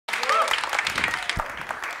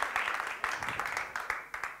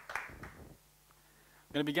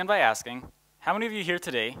I'm going to begin by asking, how many of you here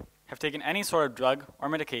today have taken any sort of drug or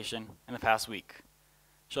medication in the past week?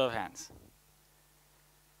 Show of hands.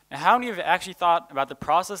 Now, how many of you have actually thought about the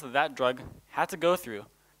process that that drug had to go through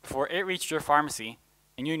before it reached your pharmacy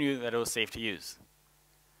and you knew that it was safe to use?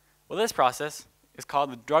 Well, this process is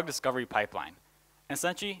called the drug discovery pipeline. And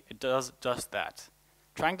essentially, it does just that,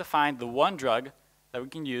 trying to find the one drug that we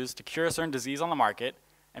can use to cure a certain disease on the market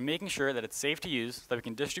and making sure that it's safe to use so that we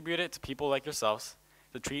can distribute it to people like yourselves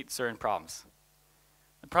to treat certain problems.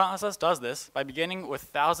 The process does this by beginning with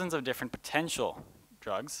thousands of different potential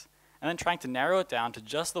drugs and then trying to narrow it down to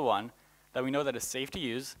just the one that we know that is safe to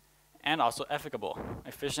use and also efficable,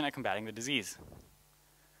 efficient at combating the disease.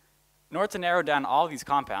 In order to narrow down all of these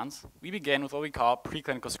compounds, we begin with what we call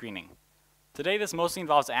preclinical screening. Today, this mostly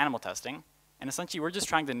involves animal testing, and essentially we're just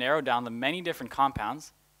trying to narrow down the many different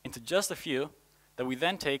compounds into just a few that we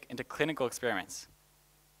then take into clinical experiments.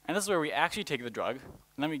 And this is where we actually take the drug,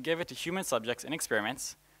 and then we give it to human subjects in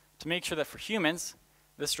experiments to make sure that for humans,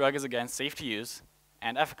 this drug is again safe to use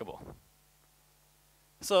and efficable.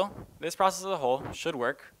 So, this process as a whole should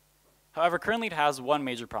work. However, currently it has one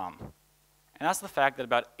major problem, and that's the fact that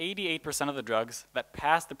about 88% of the drugs that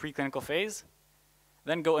pass the preclinical phase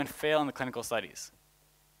then go and fail in the clinical studies.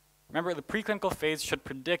 Remember, the preclinical phase should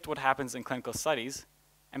predict what happens in clinical studies,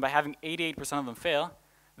 and by having 88% of them fail,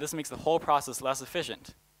 this makes the whole process less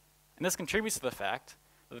efficient. And this contributes to the fact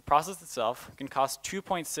that the process itself can cost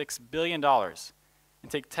 $2.6 billion and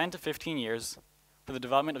take 10 to 15 years for the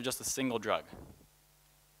development of just a single drug.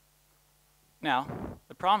 Now,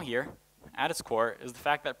 the problem here, at its core, is the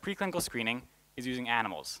fact that preclinical screening is using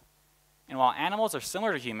animals. And while animals are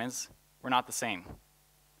similar to humans, we're not the same.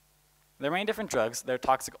 There are many different drugs that are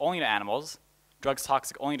toxic only to animals, drugs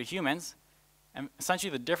toxic only to humans, and essentially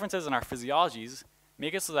the differences in our physiologies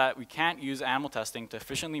make it so that we can't use animal testing to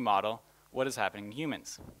efficiently model what is happening in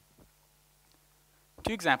humans.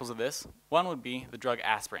 Two examples of this, one would be the drug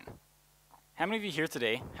aspirin. How many of you here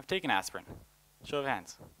today have taken aspirin? Show of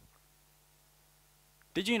hands.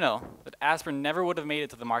 Did you know that aspirin never would have made it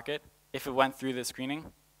to the market if it went through this screening?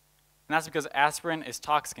 And that's because aspirin is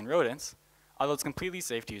toxic in rodents, although it's completely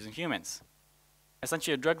safe to use in humans.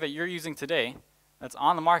 Essentially, a drug that you're using today that's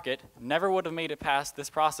on the market never would have made it past this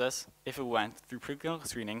process if it went through preclinical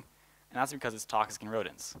screening, and that's because it's toxic in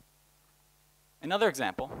rodents. Another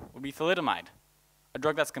example would be thalidomide, a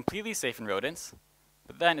drug that's completely safe in rodents,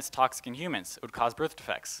 but then it's toxic in humans. It would cause birth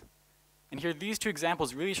defects. And here, these two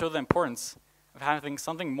examples really show the importance of having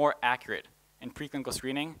something more accurate in preclinical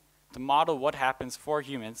screening to model what happens for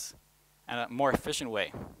humans in a more efficient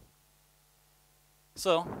way.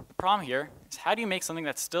 So, the problem here is how do you make something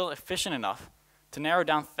that's still efficient enough to narrow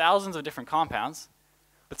down thousands of different compounds,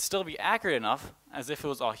 but still be accurate enough as if it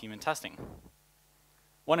was all human testing?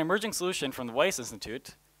 One emerging solution from the WBAIS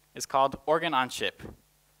Institute is called OrganonChip.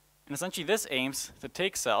 And essentially this aims to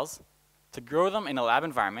take cells, to grow them in a lab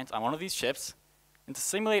environment on one of these chips, and to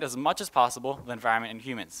simulate as much as possible the environment in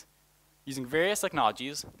humans. Using various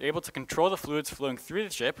technologies, they're able to control the fluids flowing through the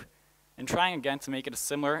chip and trying again to make it as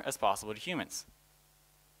similar as possible to humans.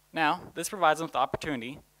 Now, this provides them with the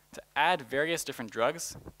opportunity to add various different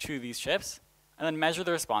drugs to these chips and then measure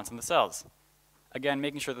the response in the cells. Again,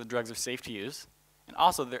 making sure that the drugs are safe to use and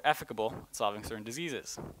also they're efficable at solving certain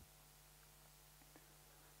diseases.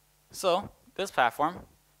 So, this platform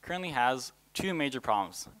currently has two major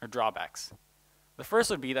problems or drawbacks. The first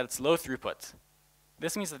would be that it's low throughput.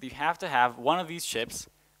 This means that you have to have one of these chips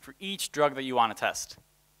for each drug that you want to test.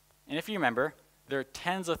 And if you remember, there are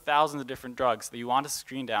tens of thousands of different drugs that you want to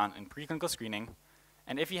screen down in preclinical screening,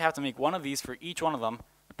 and if you have to make one of these for each one of them,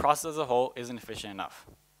 the process as a whole isn't efficient enough.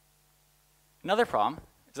 Another problem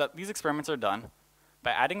is that these experiments are done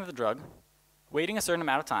by adding the drug, waiting a certain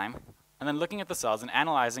amount of time, and then looking at the cells and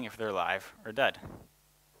analyzing if they're alive or dead.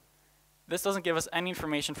 This doesn't give us any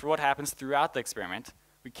information for what happens throughout the experiment.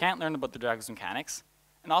 We can't learn about the drug's mechanics,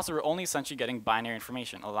 and also we're only essentially getting binary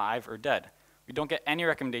information, alive or dead. We don't get any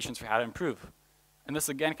recommendations for how to improve. And this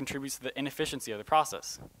again contributes to the inefficiency of the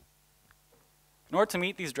process. In order to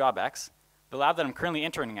meet these drawbacks, the lab that I'm currently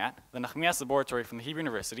interning at, the Nachmias laboratory from the Hebrew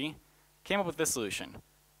University, came up with this solution,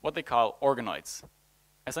 what they call organoids.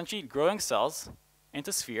 Essentially growing cells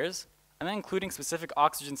into spheres and then including specific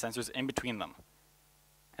oxygen sensors in between them.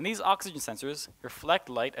 And these oxygen sensors reflect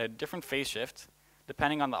light at a different phase shift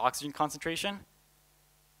depending on the oxygen concentration.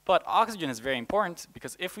 But oxygen is very important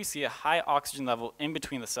because if we see a high oxygen level in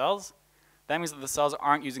between the cells, that means that the cells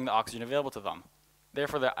aren't using the oxygen available to them.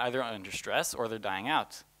 Therefore, they're either under stress or they're dying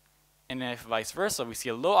out. And if vice versa, we see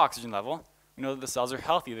a low oxygen level, we know that the cells are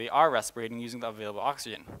healthy, they are respirating using the available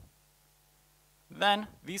oxygen. Then,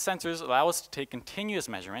 these sensors allow us to take continuous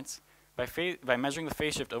measurements by measuring the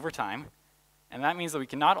phase shift over time, and that means that we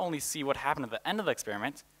can not only see what happened at the end of the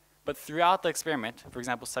experiment, but throughout the experiment, for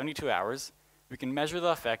example 72 hours, we can measure the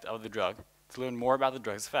effect of the drug to learn more about the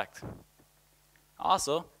drug's effect.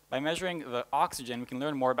 Also, by measuring the oxygen, we can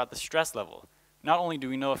learn more about the stress level. Not only do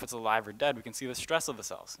we know if it's alive or dead, we can see the stress of the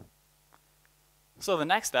cells. So the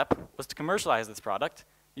next step was to commercialize this product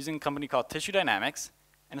using a company called Tissue Dynamics,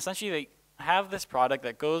 and essentially they have this product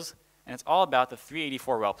that goes, and it's all about the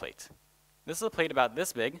 384 well plate. This is a plate about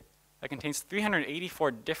this big that contains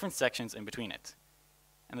 384 different sections in between it.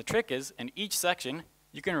 And the trick is, in each section,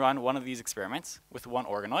 you can run one of these experiments with one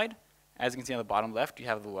organoid. As you can see on the bottom left, you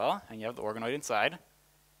have the well, and you have the organoid inside.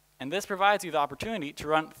 And this provides you the opportunity to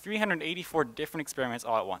run 384 different experiments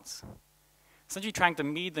all at once. Essentially trying to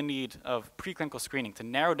meet the need of preclinical screening to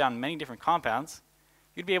narrow down many different compounds,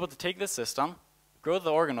 you'd be able to take this system, grow the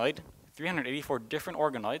organoid, 384 different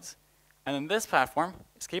organoids, and then this platform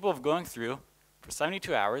is capable of going through for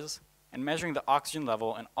 72 hours and measuring the oxygen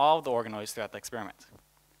level in all of the organoids throughout the experiment.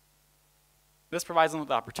 This provides them with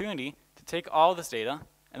the opportunity to take all of this data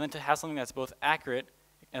and then to have something that's both accurate,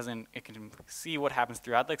 as in it can see what happens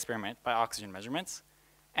throughout the experiment by oxygen measurements,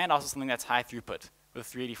 and also something that's high throughput with a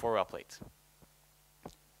 384 well plate.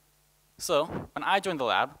 So, when I joined the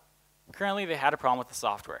lab, currently they had a problem with the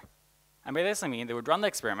software. And by this I mean they would run the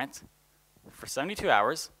experiment for 72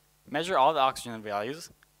 hours, measure all the oxygen values,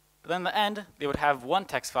 but then in the end, they would have one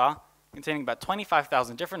text file containing about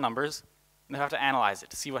 25,000 different numbers, and they'd have to analyze it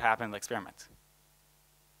to see what happened in the experiment.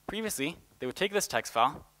 Previously, they would take this text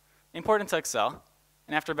file, import it into Excel,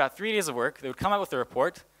 and after about 3 days of work, they would come out with a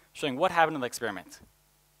report showing what happened in the experiment.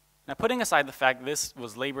 Now, putting aside the fact that this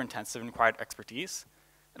was labor-intensive and required expertise,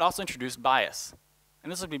 it also introduced bias.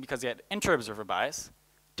 And this would be because you had intra-observer bias,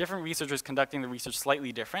 different researchers conducting the research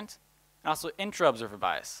slightly different, and also intra-observer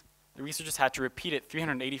bias. The researchers had to repeat it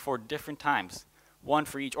 384 different times, one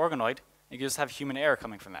for each organoid, and you could just have human error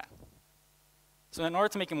coming from that. So in order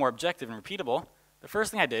to make it more objective and repeatable, the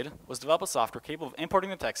first thing I did was develop a software capable of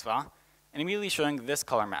importing the text file and immediately showing this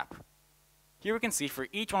color map. Here we can see for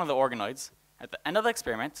each one of the organoids, at the end of the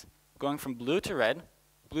experiment, going from blue to red,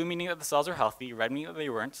 blue meaning that the cells are healthy, red meaning that they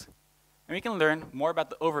weren't, and we can learn more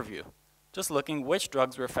about the overview, just looking which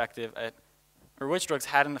drugs were effective at, or which drugs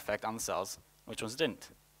had an effect on the cells, which ones didn't.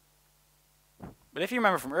 But if you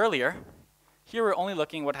remember from earlier, here we're only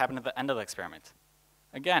looking at what happened at the end of the experiment.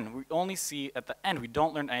 Again, we only see at the end, we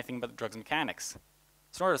don't learn anything about the drug's mechanics.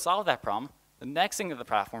 So in order to solve that problem, the next thing that the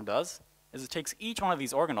platform does is it takes each one of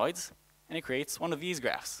these organoids and it creates one of these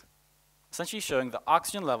graphs, essentially showing the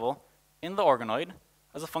oxygen level in the organoid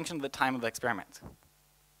as a function of the time of the experiment.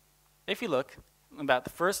 If you look, about the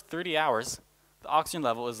first 30 hours, the oxygen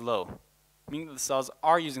level is low, meaning that the cells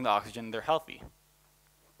are using the oxygen and they're healthy.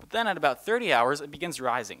 But then at about 30 hours, it begins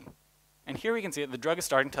rising. And here we can see that the drug is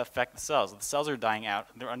starting to affect the cells. The cells are dying out,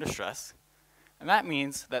 they're under stress. And that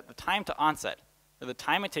means that the time to onset, or the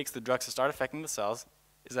time it takes the drugs to start affecting the cells,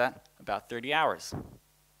 is at about 30 hours.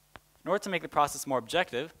 In order to make the process more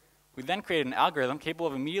objective, we then created an algorithm capable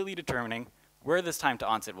of immediately determining where this time to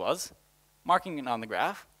onset was, marking it on the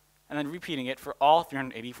graph, and then repeating it for all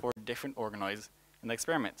 384 different organoids in the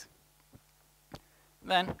experiment.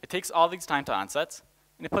 Then, it takes all these time to onsets,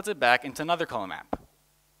 and it puts it back into another color map.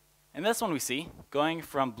 In this one we see, going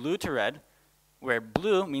from blue to red, where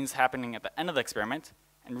blue means happening at the end of the experiment,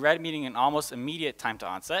 and red meaning an almost immediate time to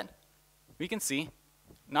onset, we can see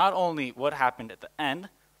not only what happened at the end,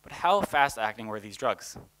 but how fast acting were these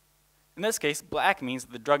drugs. In this case, black means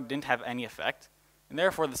that the drug didn't have any effect, and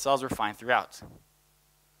therefore the cells were fine throughout.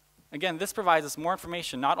 Again, this provides us more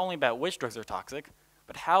information not only about which drugs are toxic,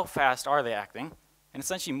 but how fast are they acting, and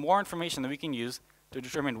essentially more information that we can use to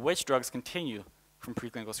determine which drugs continue from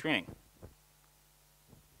preclinical screening.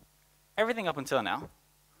 Everything up until now,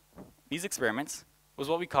 these experiments, was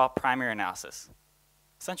what we call primary analysis.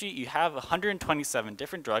 Essentially, you have 127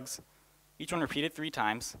 different drugs, each one repeated 3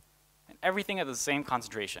 times, and everything at the same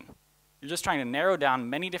concentration. You're just trying to narrow down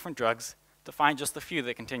many different drugs to find just the few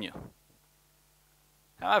that continue.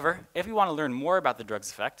 However, if we want to learn more about the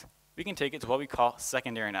drug's effect, we can take it to what we call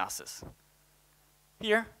secondary analysis.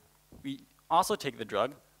 Here, we also take the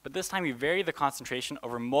drug, but this time we vary the concentration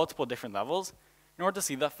over multiple different levels in order to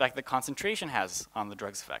see the effect that concentration has on the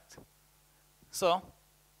drug's effect. So,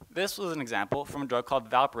 this was an example from a drug called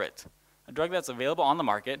valproate, a drug that's available on the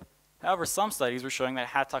market. However, some studies were showing that it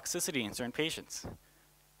had toxicity in certain patients.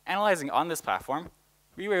 Analyzing on this platform,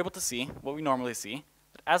 we were able to see what we normally see,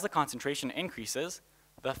 that as the concentration increases,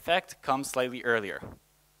 the effect comes slightly earlier.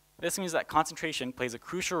 This means that concentration plays a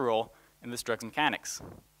crucial role in this drug's mechanics.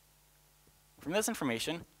 From this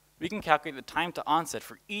information, we can calculate the time to onset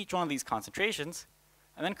for each one of these concentrations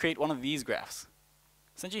and then create one of these graphs.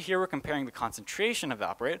 Essentially here we're comparing the concentration of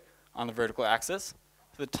valproate on the vertical axis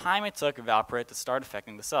to the time it took valproate to start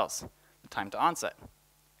affecting the cells, the time to onset.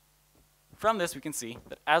 From this we can see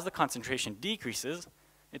that as the concentration decreases,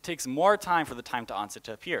 it takes more time for the time to onset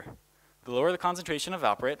to appear. The lower the concentration of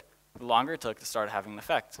valproate, the longer it took to start having an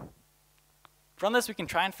effect. From this we can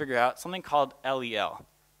try and figure out something called LEL,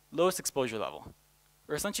 lowest exposure level,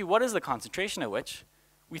 or essentially what is the concentration at which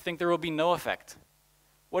we think there will be no effect.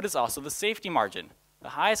 What is also the safety margin, the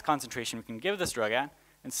highest concentration we can give this drug at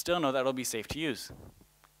and still know that it will be safe to use.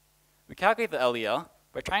 We calculate the LEL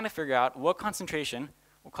by trying to figure out what concentration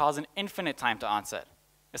will cause an infinite time to onset,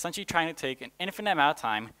 essentially trying to take an infinite amount of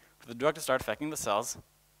time for the drug to start affecting the cells,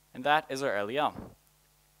 and that is our LEL.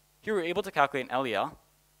 Here we're able to calculate an LEL,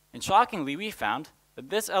 and shockingly we found that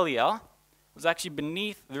this LEL was actually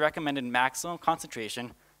beneath the recommended maximum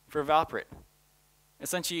concentration for valproate.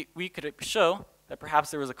 Essentially, we could show that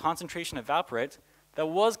perhaps there was a concentration of valproate that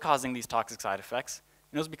was causing these toxic side effects,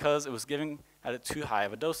 and it was because it was given at a too high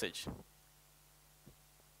of a dosage.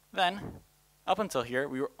 Then, up until here,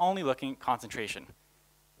 we were only looking at concentration,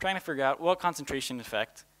 trying to figure out what concentration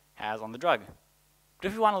effect has on the drug. But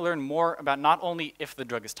if we want to learn more about not only if the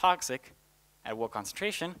drug is toxic, at what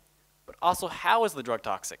concentration, but also how is the drug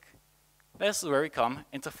toxic, this is where we come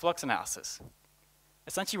into flux analysis.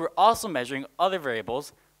 Essentially, we're also measuring other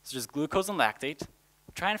variables, such as glucose and lactate,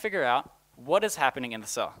 trying to figure out what is happening in the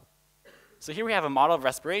cell. So here we have a model of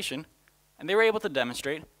respiration, and they were able to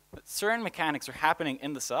demonstrate that certain mechanics are happening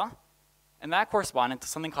in the cell, and that corresponded to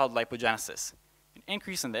something called lipogenesis, an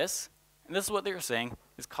increase in this, and this is what they were saying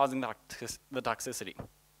is causing the toxicity.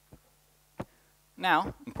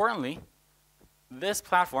 Now, importantly, this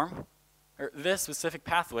platform, or this specific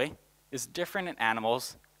pathway, is different in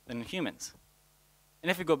animals than in humans.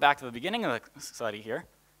 And if we go back to the beginning of the study here,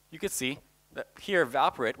 you could see that here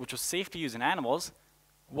valproate, which was safe to use in animals,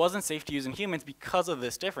 wasn't safe to use in humans because of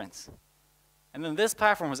this difference. And then this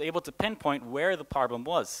platform was able to pinpoint where the problem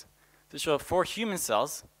was, to show for human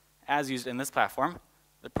cells, as used in this platform,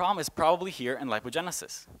 the problem is probably here in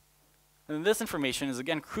lipogenesis. And this information is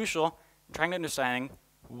again crucial in trying to understand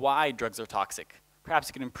why drugs are toxic. Perhaps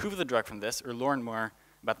you can improve the drug from this or learn more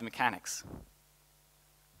about the mechanics.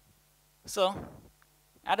 So,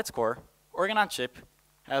 at its core, OrganonChip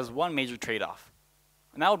has one major trade-off,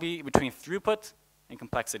 and that will be between throughput and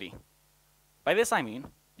complexity. By this I mean,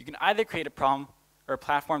 you can either create a problem or a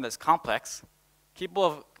platform that's complex, capable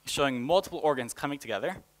of showing multiple organs coming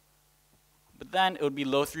together, but then it would be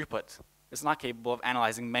low throughput. It's not capable of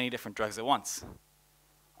analyzing many different drugs at once.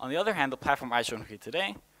 On the other hand, the platform I've shown here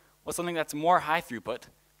today was something that's more high throughput,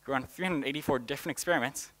 could run 384 different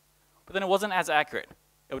experiments, but then it wasn't as accurate.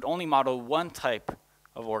 It would only model one type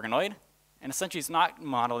of organoid, and essentially it's not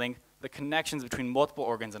modeling the connections between multiple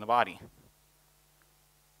organs in a body.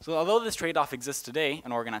 So although this trade-off exists today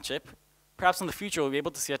in OrganonChip, perhaps in the future we'll be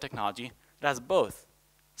able to see a technology that has both,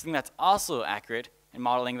 something that's also accurate in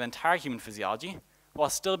modeling the entire human physiology, while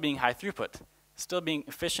still being high throughput, still being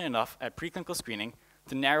efficient enough at preclinical screening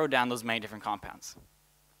to narrow down those many different compounds.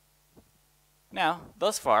 Now,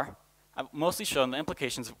 thus far, I've mostly shown the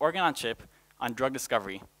implications of OrganonChip on drug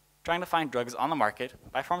discovery, trying to find drugs on the market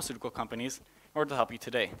by pharmaceutical companies in order to help you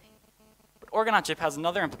today. But OrganonChip has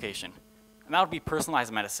another implication, and that would be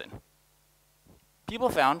personalized medicine. People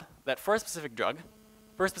found that for a specific drug,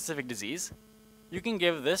 for a specific disease, you can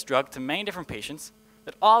give this drug to many different patients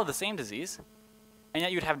that all have the same disease, and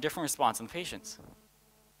yet you'd have different response in the patients.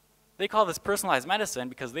 They call this personalized medicine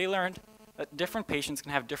because they learned that different patients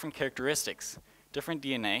can have different characteristics, different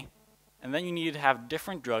DNA, and then you need to have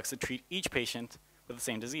different drugs to treat each patient with the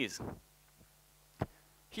same disease.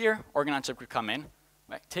 Here, OrganonChip could come in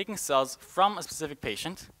by taking cells from a specific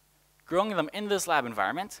patient, growing them in this lab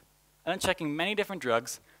environment, and then checking many different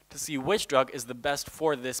drugs to see which drug is the best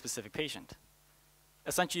for this specific patient.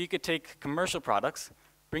 Essentially, you could take commercial products,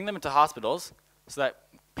 bring them into hospitals so that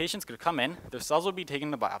patients could come in, their cells would be taken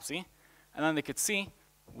to biopsy, and then they could see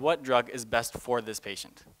what drug is best for this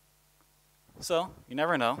patient. So, you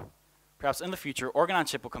never know, perhaps in the future,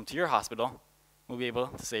 OrganonChip will come to your hospital and will be able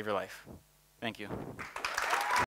to save your life. Thank you.